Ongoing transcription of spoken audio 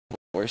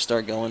First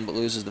start going, but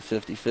loses the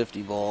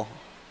 50-50 ball.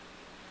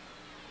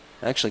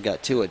 Actually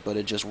got to it, but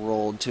it just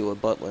rolled to a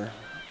Butler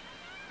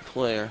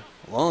player.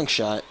 Long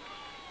shot.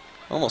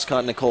 Almost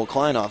caught Nicole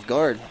Klein off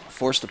guard.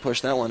 Forced to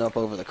push that one up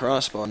over the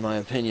crossbar, in my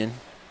opinion.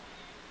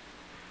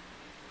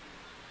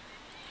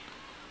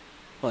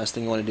 Last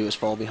thing you want to do is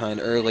fall behind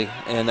early,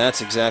 and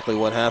that's exactly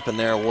what happened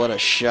there. What a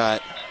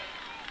shot.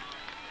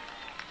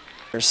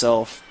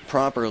 Herself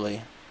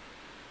properly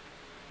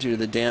due to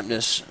the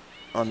dampness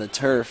on the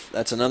turf.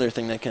 That's another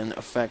thing that can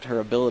affect her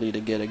ability to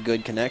get a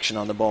good connection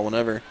on the ball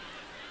whenever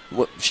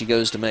she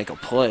goes to make a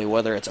play,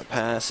 whether it's a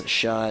pass, a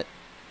shot.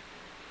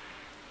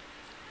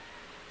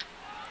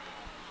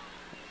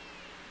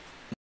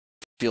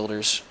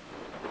 Fielders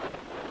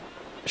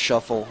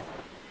shuffle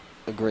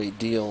a great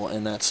deal,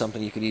 and that's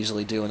something you could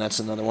easily do, and that's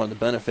another one of the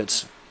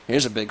benefits.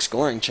 Here's a big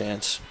scoring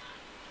chance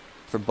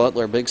for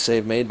Butler. Big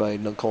save made by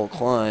Nicole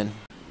Klein.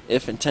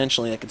 If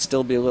intentionally, it could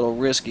still be a little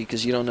risky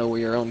because you don't know where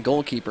your own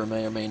goalkeeper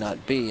may or may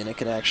not be, and it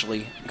could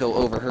actually go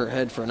over her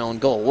head for an own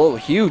goal. Whoa,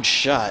 huge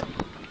shot.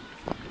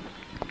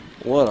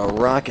 What a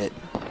rocket.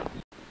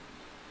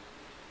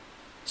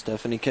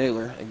 Stephanie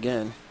Kaler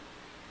again.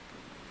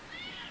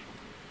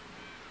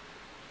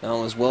 That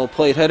was well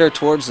played. Header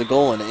towards the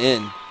goal and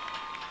in.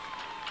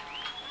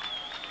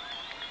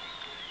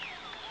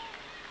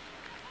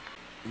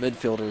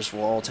 Midfielders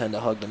will all tend to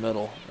hug the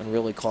middle and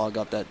really clog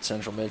up that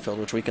central midfield,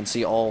 which we can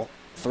see all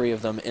three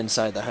of them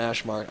inside the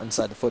hash mark,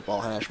 inside the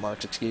football hash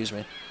marks, excuse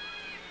me.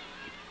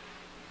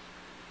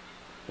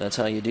 That's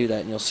how you do that,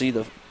 and you'll see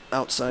the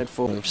outside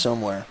foot move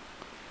somewhere.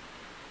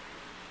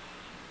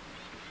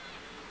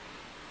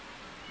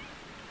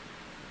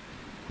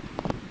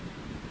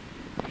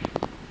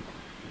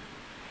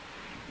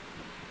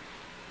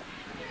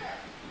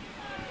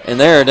 And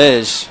there it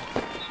is.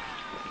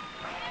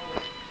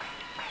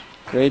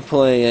 Great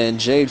play, and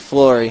Jade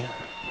Flory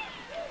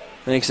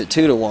makes it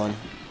 2-1.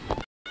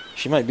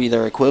 She might be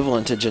their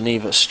equivalent to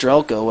Geneva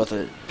Strelka, with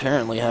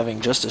apparently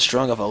having just as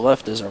strong of a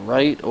left as a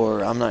right,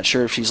 or I'm not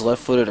sure if she's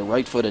left-footed or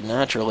right-footed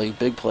naturally.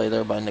 Big play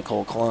there by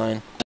Nicole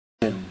Klein.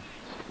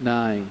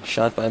 9.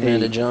 Shot by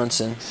Amanda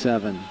Johnson.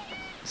 7,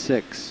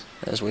 6.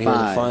 As we hear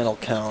the final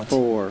count.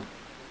 4,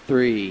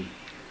 3,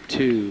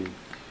 2,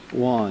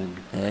 1.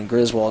 And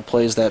Griswold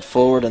plays that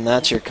forward, and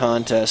that's your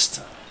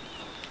contest.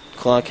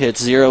 Clock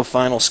hits 0.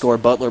 Final score: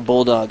 Butler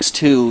Bulldogs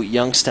 2,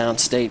 Youngstown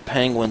State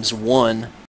Penguins 1.